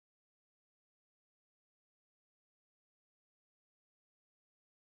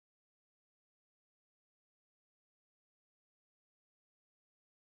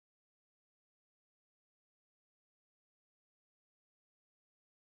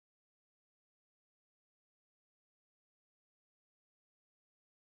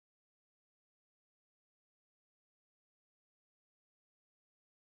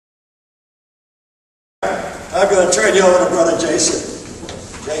I'm going to turn you over to Brother Jason.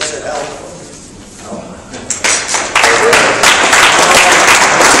 Jason, help.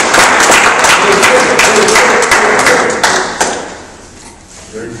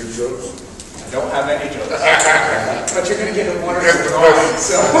 Very good jokes. I don't have any jokes. But you're going to get a wonderful drawing.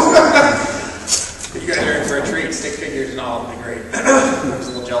 So you guys are in for a treat. Stick figures and all will be great. I was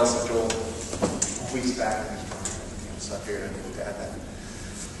a little jealous of Joel weeks back. So I figured I needed to add that.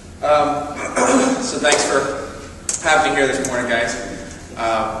 So thanks for having me here this morning, guys.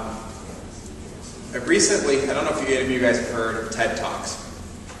 Recently, I don't know if any of you guys have heard of TED Talks.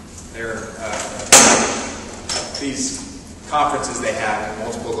 They're these conferences they have in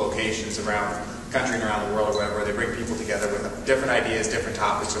multiple locations around the country and around the world or whatever, where they bring people together with different ideas, different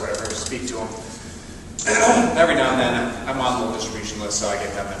topics or whatever, to speak to them. Every now and then, I'm on the little distribution list, so I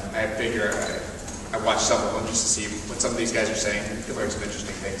get them, and I figure I watch some of them just to see what some of these guys are saying, to learn some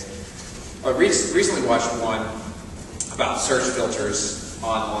interesting things. I recently watched one about search filters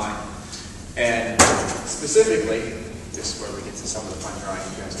online, and specifically, this is where we get to some of the fun drawing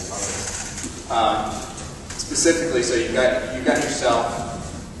you guys are talking. Specifically, so you got yourself,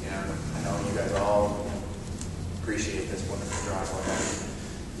 I know you guys all appreciate this wonderful drawing.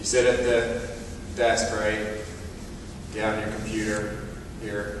 You sit at the desk, right? You have your computer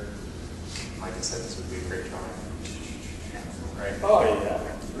here. Like I said, this would be a great drawing, right? Oh, yeah.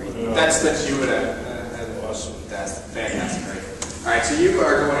 That's you would have. Awesome. That's fantastic, right? All right, so you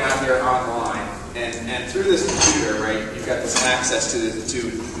are going out here online, and through this computer, right? You've got this access to the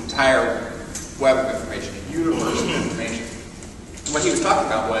entire web of information, a universe of information. And what he was talking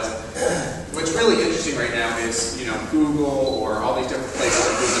about was, what's really interesting right now is, Google or all these different places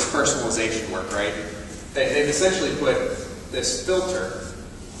that do this personalization work, right? They've essentially put this filter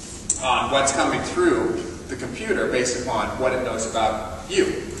on what's coming through the computer based upon what it knows about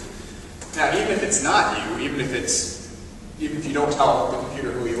you. Now, even if it's not you, even if you don't tell the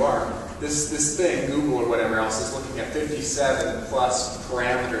computer who you are, this thing, Google or whatever else, is looking at 57 plus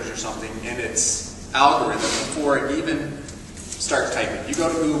parameters or something in its algorithm before it even starts typing. You go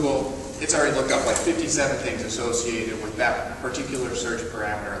to Google, it's already looked up like 57 things associated with that particular search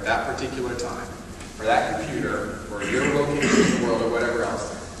parameter at that particular time, for that computer, or your location in the world, or whatever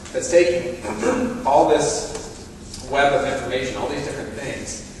else. That's taking all this web of information, all these different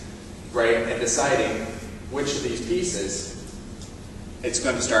things, right, and deciding which of these pieces it's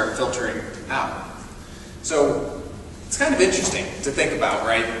going to start filtering out. So it's kind of interesting to think about,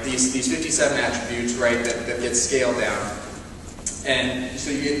 right? These 57 attributes, right, that get scaled down. And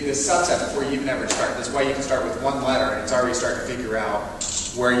so you get this subset before you even ever start. That's why you can start with one letter and it's already starting to figure out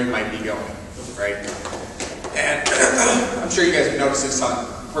where you might be going, right? And I'm sure you guys have noticed this on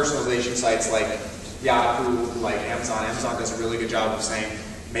personalization sites like Yahoo, like Amazon. Amazon does a really good job of saying,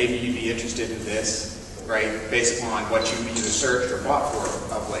 maybe you'd be interested in this, right, based upon what you've either searched or bought for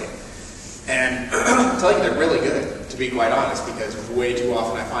of late. And I'll tell you, they're really good, to be quite honest, because way too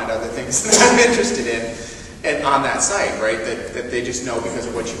often I find other things that I'm interested in and on that site, right, that they just know because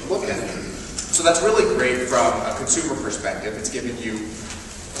of what you've looked at. So that's really great from a consumer perspective. It's giving you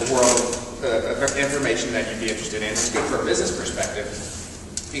a world of information that you'd be interested in. It's good for a business perspective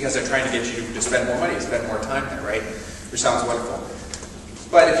because they're trying to get you to spend more money, spend more time there, right, which sounds wonderful.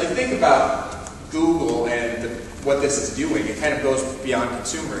 But if you think about Google and what this is doing, it kind of goes beyond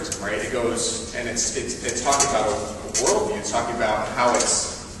consumerism, right? It goes, and it's talking about a worldview. It's talking about how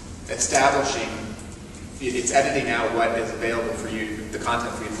it's establishing, it's editing out what is available for you, the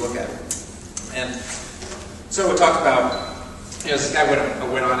content for you to look at. And so we talked about, this guy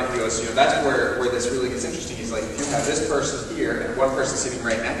went on and he goes, that's where this really gets interesting. He's like, if you have this person here and one person sitting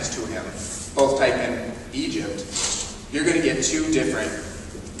right next to him, both type in Egypt, you're going to get two different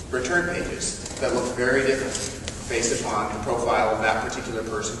return pages that look very different based upon the profile of that particular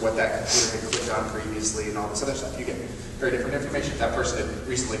person, what that computer had clicked on previously, and all this other stuff. You get very different information. If that person had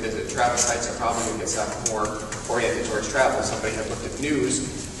recently visited travel sites, they're probably going to get stuff more oriented towards travel. If somebody had looked at news,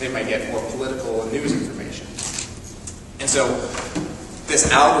 they might get more political and news information. And so these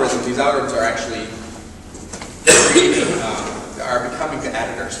algorithms are actually are becoming the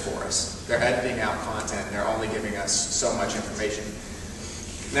editors for us. They're editing out content, and they're only giving us so much information.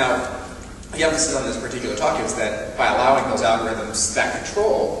 Now, the emphasis on this particular talk is that by allowing those algorithms that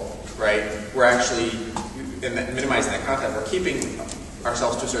control, right, we're actually, in minimizing that content, we're keeping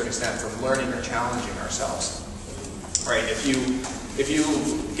ourselves to a certain extent from learning or challenging ourselves, right? If you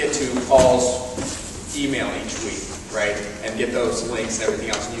get to Paul's email each week, right, and get those links and everything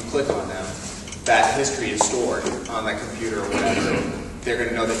else, and you click on them, that history is stored on that computer or whatever. They're going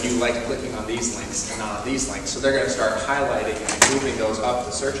to know that you like clicking on these links and not on these links. So they're going to start highlighting and moving those up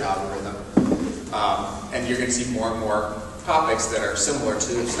the search algorithm And you're going to see more and more topics that are similar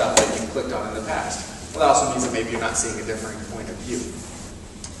to stuff that you clicked on in the past. Well, that also means that maybe you're not seeing a different point of view.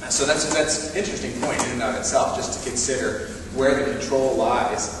 So that's an interesting point in and of itself, just to consider where the control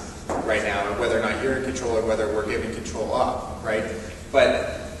lies right now, and whether or not you're in control or whether we're giving control up, right?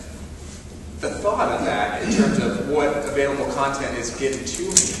 But the thought of that, in terms of what available content is given to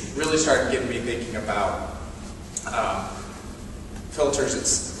me, really started getting me thinking about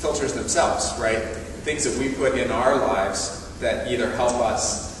filters themselves, right? Things that we put in our lives that either help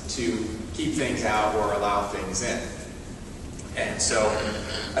us to keep things out or allow things in. And so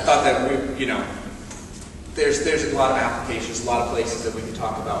I thought that there's a lot of applications, a lot of places that we can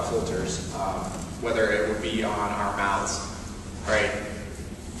talk about filters, whether it would be on our mouths, right?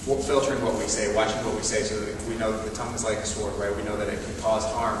 Filtering what we say, watching what we say, so that we know that the tongue is like a sword, right? We know that it can cause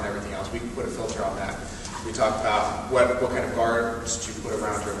harm and everything else. We can put a filter on that. We talk about what kind of guards do you put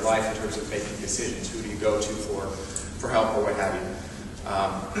around your life in terms of making decisions. Who do you go to for help or what have you?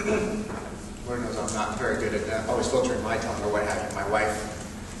 Lord knows I'm not very good at always filtering my tongue or what have you. My wife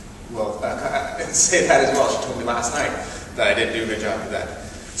will say that as well. She told me last night that I didn't do a good job of that.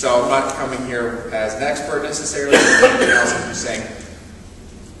 So I'm not coming here as an expert necessarily, or anything else. I'm just saying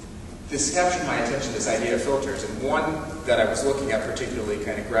this captured my attention, this idea of filters. And one that I was looking at particularly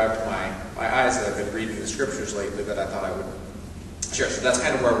kind of grabbed my eyes that I've been reading the scriptures lately that I thought I would share. So that's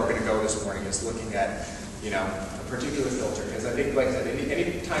kind of where we're going to go this morning, is looking at, a particular filter. Because I think, like I said,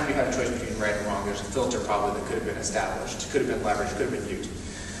 any time you have a choice between right and wrong, there's a filter probably that could have been established, could have been leveraged, could have been used.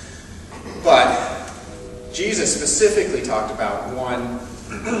 But Jesus specifically talked about one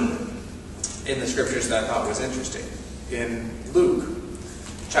in the scriptures that I thought was interesting. In Luke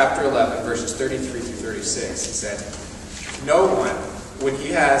chapter 11, verses 33 through 36, he said, "No one, when he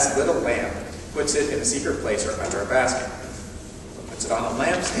has lit a lamp, puts it in a secret place or under a basket, but puts it on a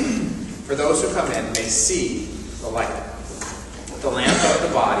lampstand, for those who come in may see the light. The lamp of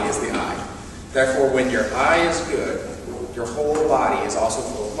the body is the eye. Therefore, when your eye is good, your whole body is also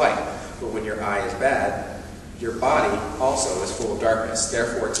full of light. But when your eye is bad, your body also is full of darkness.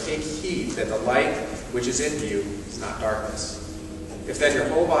 Therefore, take heed that the light which is in you is not darkness. If then your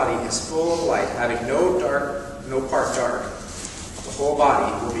whole body is full of light, having no part dark, the whole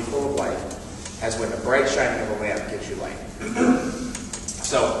body will be full of light, as when the bright shining of a lamp gives you light."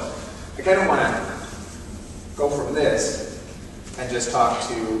 So, I kind of want to go from this and just talk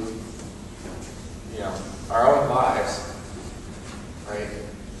to, our own lives, right,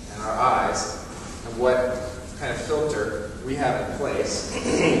 and our eyes, and what kind of filter we have in place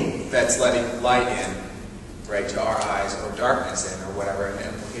that's letting light in, right, to our eyes, or darkness in, or whatever, and the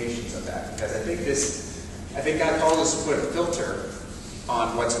implications of that. Because I think God calls us to put a filter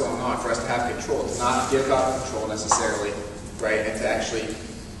on what's going on, for us to have control, to not give up control necessarily, right, and to actually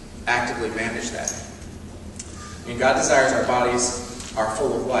actively manage that. I mean, God desires our bodies are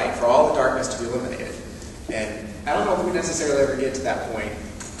full of light, for all the darkness to be eliminated. And I don't know if we necessarily ever get to that point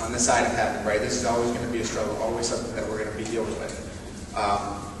on this side of heaven, right? This is always going to be a struggle, always something that we're going to be dealing with.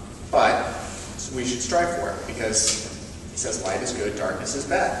 But we should strive for it, because he says light is good, darkness is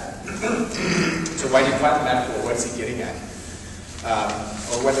bad. So why do you find the metaphor? What is he getting at?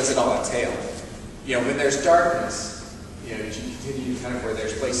 Or what does it all entail? When there's darkness, you continue kind of where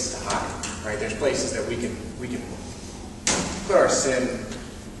there's places to hide, right? There's places that we can put our sin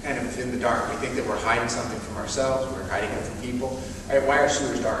kind of in the dark. We think that we're hiding something from ourselves, we're hiding it from people. Right? Why are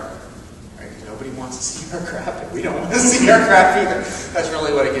sewers dark? Right? Nobody wants to see our crap, and we don't want to see our crap either. That's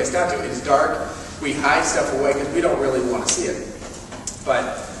really what it gets down to. It's dark. We hide stuff away because we don't really want to see it.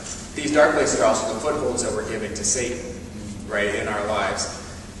 But these dark places are also the footholds that we're giving to Satan, right, in our lives.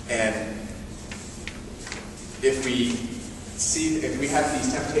 And if we have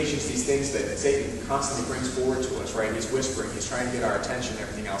these temptations, these things that Satan constantly brings forward to us, right? He's whispering, he's trying to get our attention and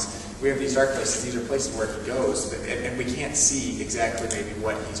everything else. We have these dark places. These are places where he goes, and we can't see exactly maybe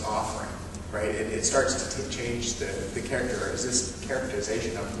what he's offering, right? It starts to change the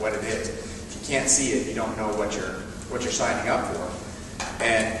characterization of what it is. If you can't see it, you don't know what you're signing up for.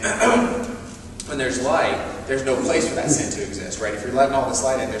 And when there's light, there's no place for that sin to exist, right? If you're letting all this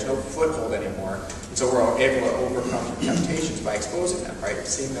light in, there's no foothold anymore. And so we're able to overcome temptations by exposing them, right?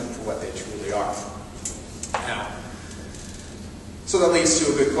 Seeing them for what they truly are. Now, so that leads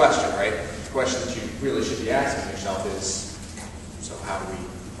to a good question, right? The question that you really should be asking yourself is, so how do we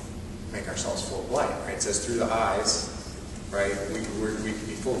make ourselves full of light, right? It says through the eyes, right? We can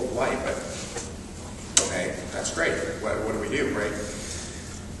be full of light, but okay, that's great. What do we do, right?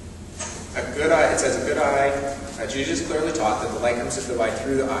 A good eye, it says a good eye, Jesus clearly taught that the light comes into the body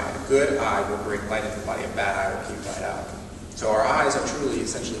through the eye. A good eye will bring light into the body, a bad eye will keep light out. So our eyes are truly,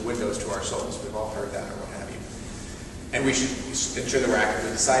 essentially, windows to our souls. We've all heard that or what have you. And we should ensure that we're actively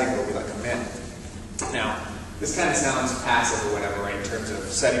deciding where we let them in. Now, this kind of sounds passive or whatever, right, in terms of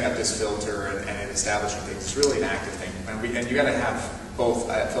setting up this filter and establishing things. It's really an active thing. And you got to have both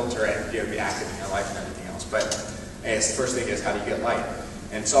a filter and be active in your life and everything else. But the first thing is, how do you get light?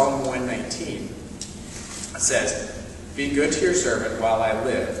 And Psalm 119 says, "Be good to your servant while I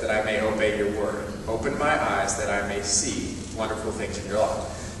live, that I may obey your word. Open my eyes that I may see wonderful things in your law."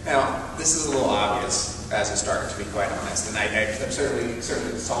 Now, this is a little obvious as a start, to be quite honest. And I'm certainly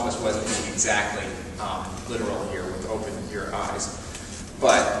the psalmist wasn't being exactly literal here with open your eyes.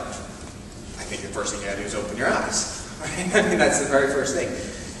 But I think the first thing you got to do is open your eyes. Right? I mean, that's the very first thing.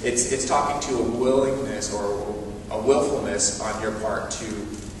 It's talking to a willingness or a willfulness on your part to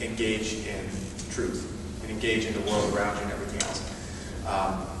engage in truth and engage in the world around you and everything else.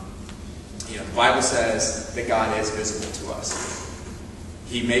 The Bible says that God is visible to us.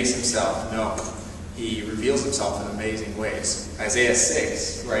 He makes himself known. He reveals himself in amazing ways. Isaiah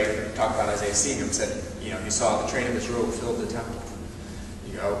 6, right, talk about Isaiah seeing him, said, he saw the train of his robe filled the temple.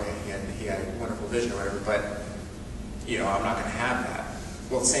 You go, okay, he had a wonderful vision or whatever, but, I'm not going to have that.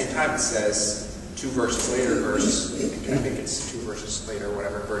 Well, at the same time, it says, 2 verses later, I think it's 2 verses later or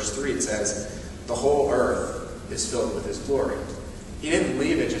whatever, verse 3, it says, "The whole earth is filled with his glory." He didn't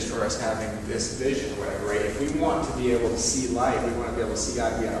leave it just for us having this vision or whatever, right? If we want to be able to see light, we want to be able to see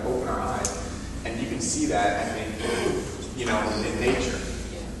God, we got to open our eyes. And you can see that, I think, in nature.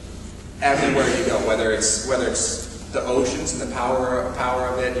 Everywhere you go, whether it's the oceans and the power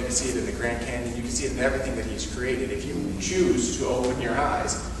of it, you can see it in the Grand Canyon, you can see it in everything that he's created. If you choose to open your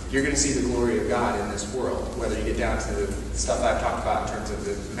eyes, you're going to see the glory of God in this world, whether you get down to the stuff I've talked about in terms of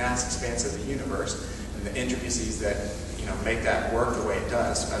the vast expanse of the universe and the intricacies that make that work the way it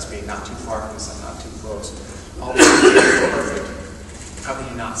does, us being not too far from the sun, not too close. All this is perfect. How can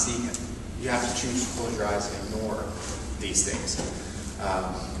you not see him? You have to choose to close your eyes and ignore these things.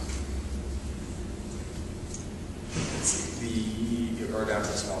 Or down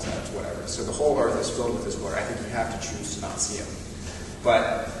to the small steps, whatever. So the whole earth is filled with his glory. I think you have to choose to not see him.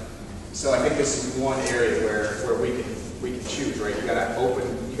 But so I think this is one area where we can choose, right? You gotta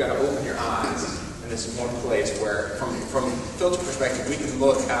open your eyes. This is one place where, from a filter perspective, we can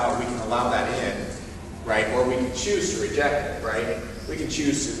look out, we can allow that in, right? Or we can choose to reject it, right? We can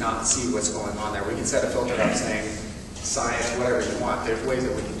choose to not see what's going on there. We can set a filter up saying science, whatever you want. There's ways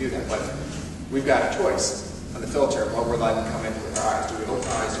that we can do that, but we've got a choice on the filter of what we're letting come in with our eyes. Do we open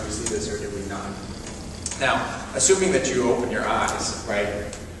our eyes, do we see this, or do we not? Now, assuming that you open your eyes, right?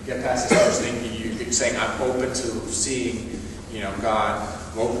 Get past this first thing, you're saying, I'm open to seeing, God.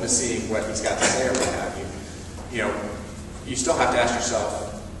 I'm open to seeing what he's got to say or what have you. You still have to ask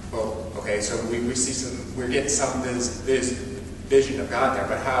yourself, well, okay, so we're getting some this vision of God there,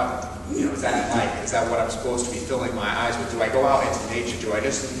 but how, is that light? Is that what I'm supposed to be filling my eyes with? Do I go out into nature? Do I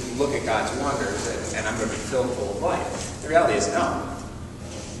just look at God's wonders and I'm going to be filled full of light? The reality is no.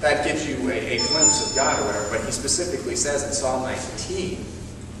 That gives you a glimpse of God or whatever, but he specifically says in Psalm 19,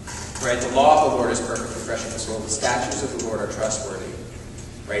 right, the law of the Lord is perfect, refreshing the soul. The statutes of the Lord are trustworthy.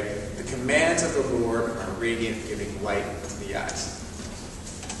 Right? The commands of the Lord are radiant, giving light to the eyes.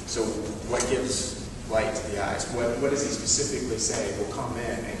 So what gives light to the eyes? What does he specifically say will come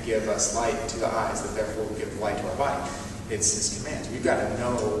in and give us light to the eyes that therefore will give light to our body? It's his commands. We've got to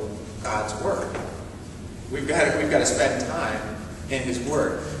know God's word. We've got to spend time in his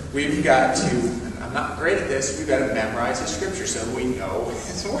word. We've got to, and I'm not great at this, we've got to memorize his scripture so we know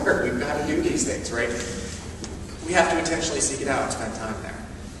his word. We've got to do these things, right? We have to intentionally seek it out and spend time there.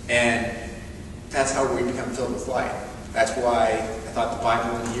 And that's how we become filled with light. That's why I thought the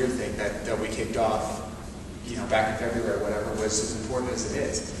Bible in a Year thing that we kicked off, back in February or whatever, was as important as it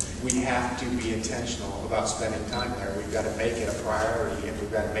is. We have to be intentional about spending time there. We've got to make it a priority, and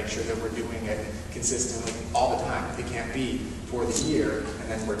we've got to make sure that we're doing it consistently all the time. It can't be for the year, and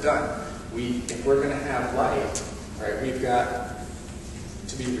then we're done. If we're going to have light, right, we've got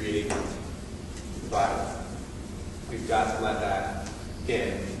to be reading the Bible. We've got to let that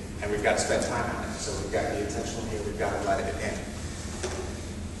in, and we've got to spend time on it. So we've got to be intentional here. We've got to let it in.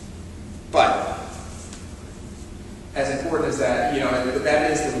 But as important as that,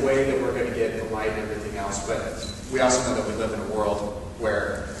 that is the way that we're going to get the light and everything else. But we also know that we live in a world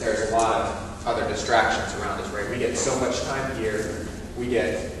where there's a lot of other distractions around us, right? We get so much time here. We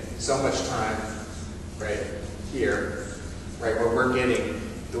get so much time, right, here, right, where we're getting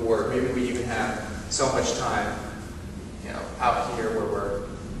the word. Maybe we even have so much time, out here where we're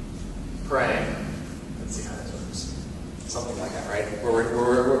praying. Let's see how this works. Something like that, right? Where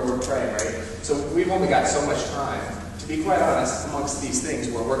we're praying, right? So we've only got so much time to be quite honest, amongst these things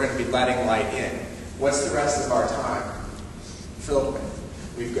where we're going to be letting light in, what's the rest of our time filled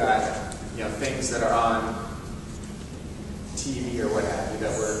with? We've got, things that are on TV or what have you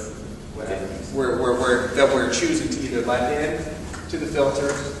that we're choosing to either let in to the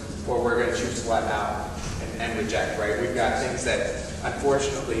filters or we're going to choose to let out and reject, right? We've got things that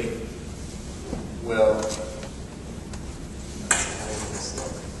unfortunately will.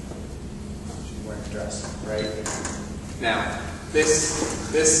 She's wearing a dress, right? Now,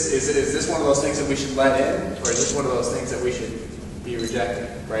 is this one of those things that we should let in, or is this one of those things that we should be rejecting,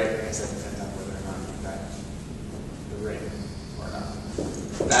 right? I guess that depends on whether or not you've got the ring or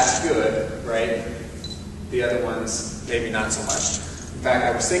not. That's good, right? The other ones, maybe not so much. In fact,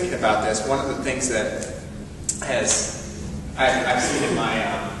 I was thinking about this. One of the things that I've seen in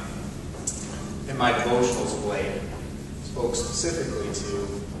my devotionals of late spoke specifically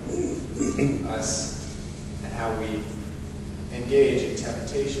to us and how we engage in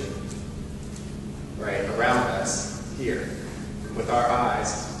temptation, right, around us here, with our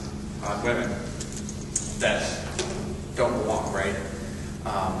eyes on women that don't belong, right?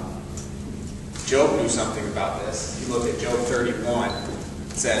 Job knew something about this. If you look at Job 31,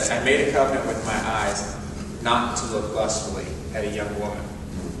 it says, I made a covenant with my eyes not to look lustfully at a young woman.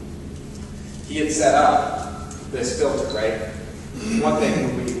 He had set up this filter, right? One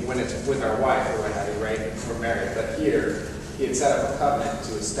thing when it's with our wife or what have you, right? We're married. But here, he had set up a covenant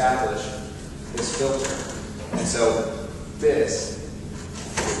to establish this filter. And so this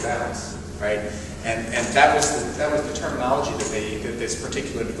would balance, right? And that was the terminology that this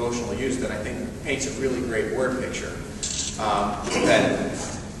particular devotional used that I think paints a really great word picture. That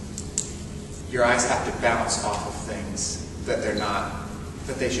your eyes have to bounce off of things that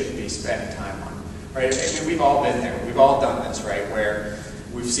they shouldn't be spending time on, right? I mean, we've all been there. We've all done this, right? Where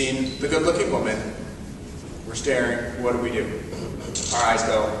we've seen the good-looking woman, we're staring. What do? Our eyes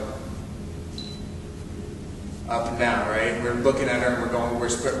go up and down, right? We're looking at her and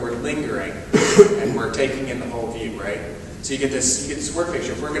we're lingering, and we're taking in the whole view, right? So you get this word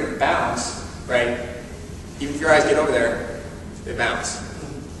picture. If we're going to bounce, right? Even if your eyes get over there, they bounce.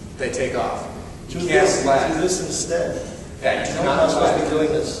 They take off. You can't let. Do this instead. Yeah, you I'm not supposed to be doing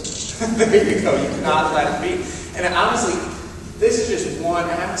this. There you go. You cannot let it be. And honestly, this is just one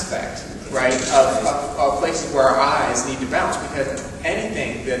aspect, right, of places where our eyes need to bounce, because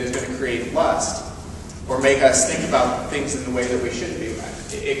anything that is going to create lust or make us think about things in the way that we shouldn't be.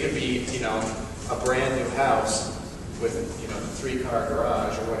 It could be, a brand new house with, a 3-car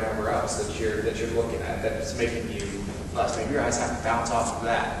garage or whatever else that you're looking at that's making you lust. Maybe your eyes have to bounce off of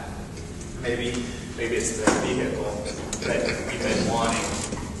that. Maybe it's the vehicle that you've been wanting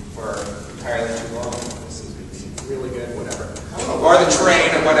for entirely too long. This is really good, whatever. Or the train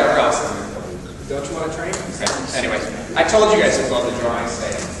or whatever else. Don't you want a train? Okay. Anyway, I told you guys to love the drawings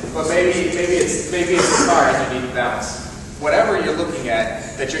today. But maybe it's the car that you need to bounce. Whatever you're looking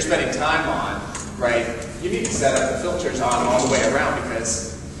at that you're spending time on, right, you need to set up the filters on all the way around,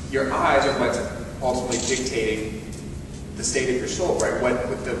 because your eyes are what's ultimately dictating the state of your soul, right?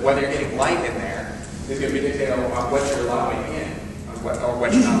 Whether you're getting light in there is going to be dictated on what you're allowing in or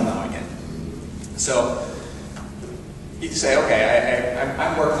what you're not allowing in. So you can say, okay,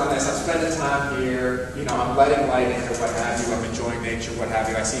 I'm working on this. I'm spending time here. I'm letting light in or what have you. I'm enjoying nature, what have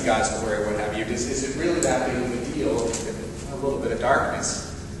you. I see God's glory, what have you. Is it really that big of a deal if a little bit of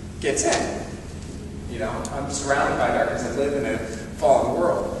darkness gets in? I'm surrounded by darkness. I live in a fallen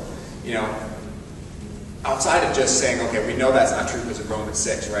world. Outside of just saying, okay, we know that's not true because of Romans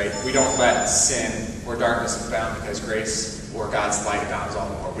 6, right? We don't let sin or darkness abound because grace or God's light abounds all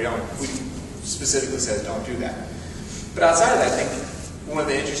the more. We specifically says don't do that. But outside of that, I think one of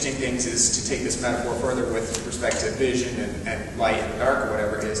the interesting things is to take this metaphor further with respect to vision and light and dark or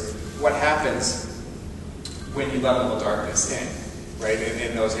whatever it is. What happens when you let a little darkness in, right,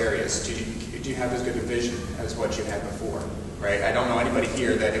 in those areas? Do you have as good a vision as what you had before, right? I don't know anybody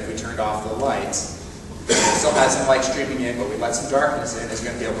here that if we turned off the lights, still has some light streaming in, but we let some darkness in, is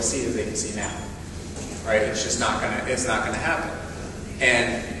going to be able to see as they can see now, right? It's just not going to happen.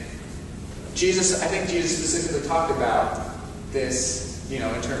 And I think Jesus specifically talked about this, in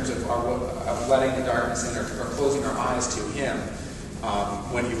terms of letting the darkness in or closing our eyes to Him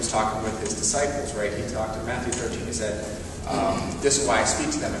when He was talking with His disciples, right? He talked in Matthew 13, He said, this is why I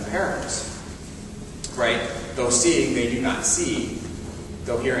speak to them in parables, right? Though seeing, they do not see.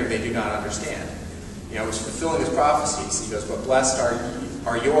 Though hearing, they do not understand. It was fulfilling His prophecies. He goes, but blessed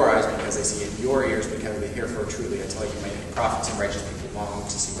are your eyes because they see, and your ears because they hear. For truly I tell you, many prophets and righteous people long to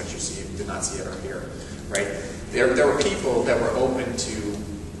see what you see and did not see it or hear. Right? There were people that were open to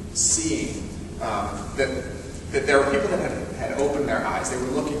seeing, that that there were people that had opened their eyes. They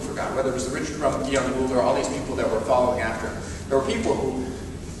were looking for God, whether it was the rich young ruler, all these people that were following after him. There were people who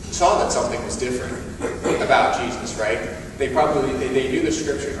saw that something was different about Jesus, right? They knew the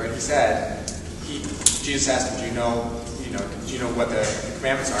scriptures, right? Jesus asked him, do you know what the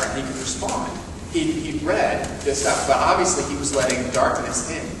commandments are? And he could respond. He read this stuff, but obviously he was letting darkness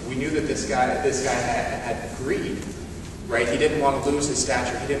in. We knew that this guy had greed, right? He didn't want to lose his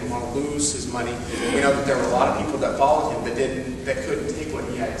stature. He didn't want to lose his money. We know that there were a lot of people that followed him that couldn't take what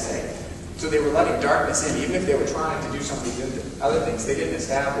he had to say. So they were letting darkness in, even if they were trying to do some of these other things. They didn't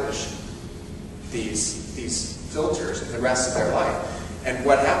establish these filters in the rest of their life. And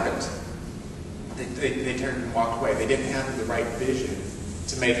what happened? They turned and walked away. They didn't have the right vision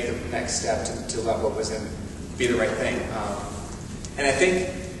to make the next step to love what was in, be the right thing. And I think,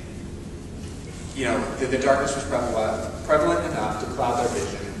 the darkness was prevalent enough to cloud their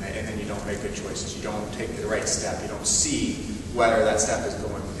vision, and then you don't make good choices. You don't take the right step. You don't see whether that step is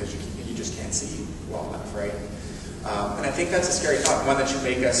going because you just can't see well enough, right? And I think that's a scary thought, one that should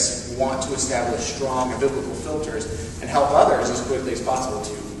make us want to establish strong and biblical filters and help others as quickly as possible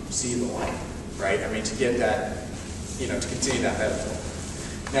to see the light, right? I mean, to get that, to continue that metaphor.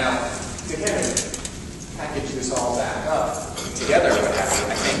 Now, to kind of package this all back up together, what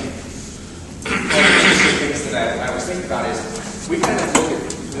happened, I think, one of the interesting things that I was thinking about is we kind of look at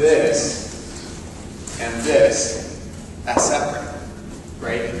this and this as separate,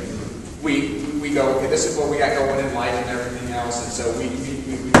 right? We go, okay, this is what we got going in life and everything else, and so we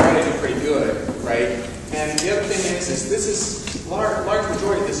try to do pretty good, right? And the other thing is this is large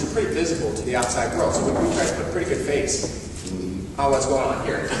majority of this is pretty visible to the outside world, so we try to put a pretty good face on what's going on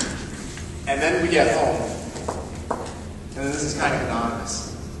here. And then we get home, and then this is kind of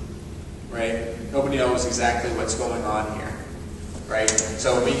anonymous, right? Nobody knows exactly what's going on here, right?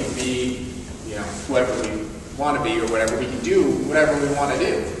 So we can be, whoever we want to be or whatever. We can do whatever we want to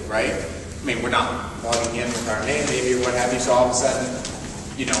do, right? I mean, we're not logging in with our name, maybe, or what have you, so all of a sudden,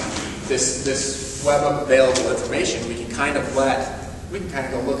 this web of available information, we can kind of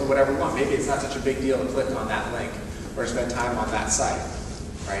go look at whatever we want. Maybe it's not such a big deal to click on that link or spend time on that site,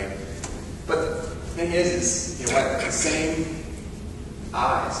 right? But the thing is the same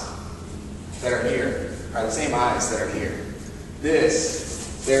eyes that are here are the same eyes that are here. There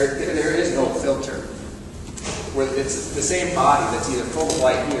is no filter. Where it's the same body that's either full of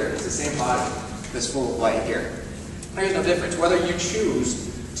light here, it's the same body that's full of light here. There's no difference. Whether you choose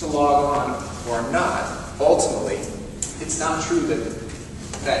to log on or not, ultimately, it's not true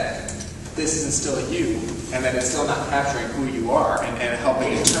that this isn't still you, and that it's still not capturing who you are and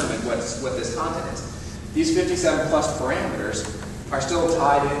helping determine what this content is. These 57 plus parameters are still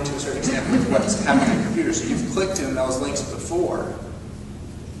tied in to a certain extent with what's happening on the computer. So you've clicked in those links before.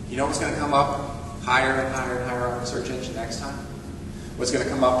 You know what's going to come up higher and higher and higher on the search engine next time? What's going to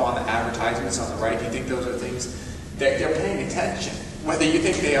come up on the advertisements on the right? Do you think those are things that they're paying attention? Whether you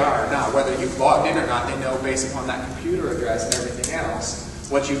think they are or not, whether you've logged in or not, they know based upon that computer address and everything else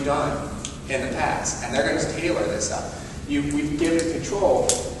what you've done in the past. And they're going to tailor this up. We've given control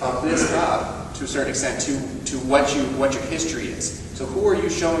of this up to a certain extent to what your history is. So who are you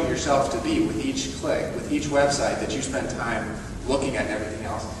showing yourself to be with each click, with each website that you spend time looking at and everything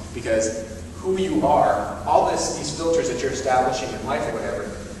else? Because who you are, all these filters that you're establishing in life or whatever,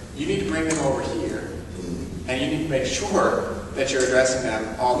 you need to bring them over here. And you need to make sure that you're addressing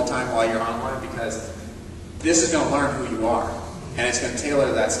them all the time while you're online, because this is going to learn who you are. And it's going to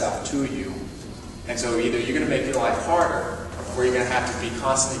tailor that stuff to you. And so either you're going to make your life harder, or you're going to have to be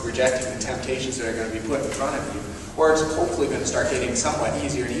constantly rejecting the temptations that are going to be put in front of you, or it's hopefully going to start getting somewhat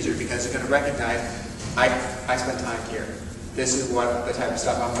easier and easier because it's going to recognize, I spend time here. This is what the type of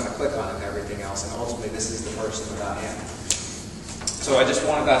stuff I'm going to click on and everything else, and ultimately this is the person that I am. So I just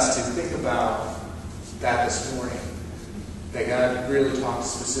wanted us to think about that this morning, that God really talks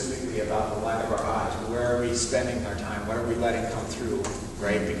specifically about the light of our eyes. Where are we spending our time? What are we letting come through,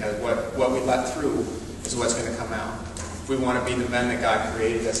 right? Because what we let through is what's going to come out. If we want to be the men that God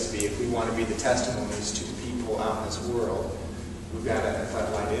created us to be, if we want to be the testimonies to the people out in this world, we've got to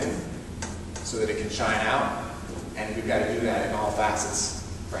let light in so that it can shine out. And we've got to do that in all facets,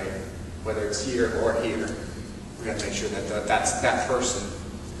 right? Whether it's here or here, we've got to make sure that that person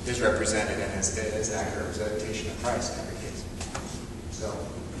is represented and is accurate representation of Christ in every case. So, I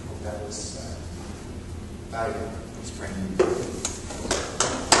hope that was valuable. Let's pray.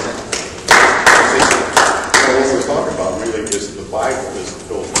 What we're talking about really is the Bible is the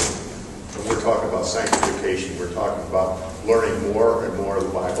filter. When we're talking about sanctification, we're talking about learning more and more of the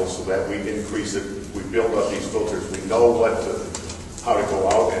Bible so that we increase it. We build up these filters. We know how to go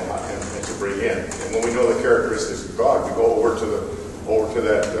out and to bring in. And when we know the characteristics of God, we go over to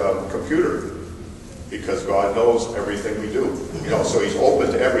that computer, because God knows everything we do. So He's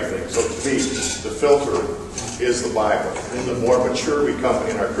open to everything. So to me, the filter is the Bible. And the more mature we come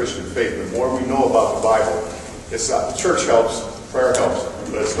in our Christian faith, the more we know about the Bible. It's not, the church helps, prayer helps,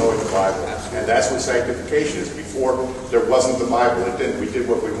 but it's knowing the Bible. And that's what sanctification is. Before there wasn't the Bible, we did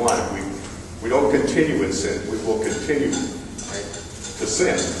what we wanted. We don't continue in sin. We will continue to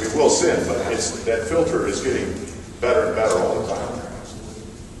sin. We will sin, but that filter is getting better and better all the time.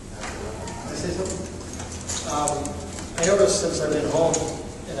 Can I say something? I noticed since I've been home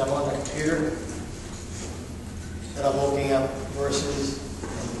and I'm on the computer that I'm looking up verses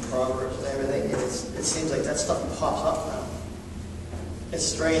and Proverbs and everything, and it seems like that stuff pops up now. It's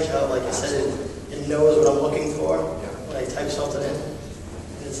strange how, like I said, it knows what I'm looking for when I type something in.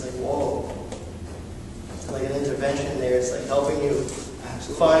 And it's like, whoa. It's like an intervention there. It's like helping you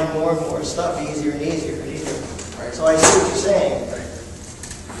find more and more stuff easier and easier and easier. Right. So I see what you're saying. Right.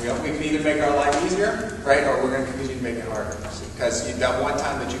 We can either make our life easier, right, or we're going to continue to make it harder. Because that one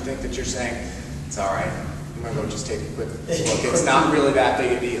time that you think that you're saying, it's all right, I'm going to go just take a quick look. It's not really that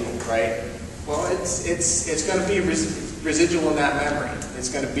big a deal, right? Well, it's going to be residual in that memory. It's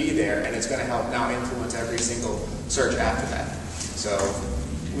going to be there, and it's going to help now influence every single search after that. So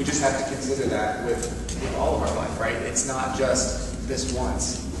we just have to consider that with all of our life, right? It's not just this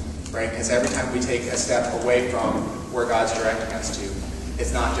once, right? Because every time we take a step away from where God's directing us to,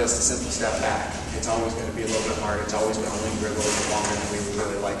 it's not just a simple step back. It's always going to be a little bit harder. It's always going to linger a little bit longer than we would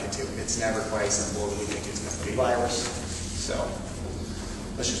really like it to. It's never quite as simple as we think it's going to be. Virus. So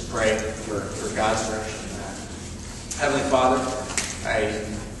let's just pray for God's direction in that. Heavenly Father,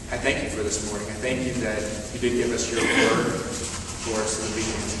 I thank you for this morning. I thank you that you did give us your word for us so that we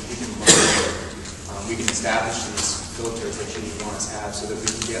can learn. We can establish these filters that you want us to have so that we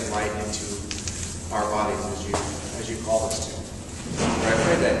can get light into our bodies as you call us to. Lord, I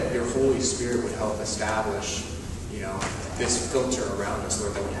pray that your Holy Spirit would help establish, this filter around us,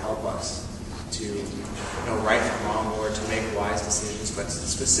 Lord, that would help us to know right from wrong, Lord, to make wise decisions, but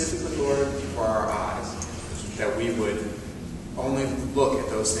specifically, Lord, for our eyes, that we would only look at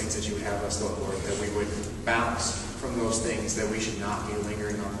those things that you would have us look, Lord, that we would bounce from those things that we should not be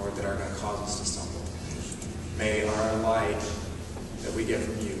lingering on, Lord, that are going to cause us to stumble. May our light that we get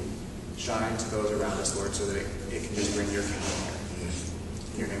from you shine to those around us, Lord, so that it can just bring your kingdom here.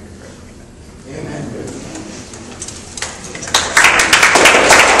 In your name we pray. Amen. Amen.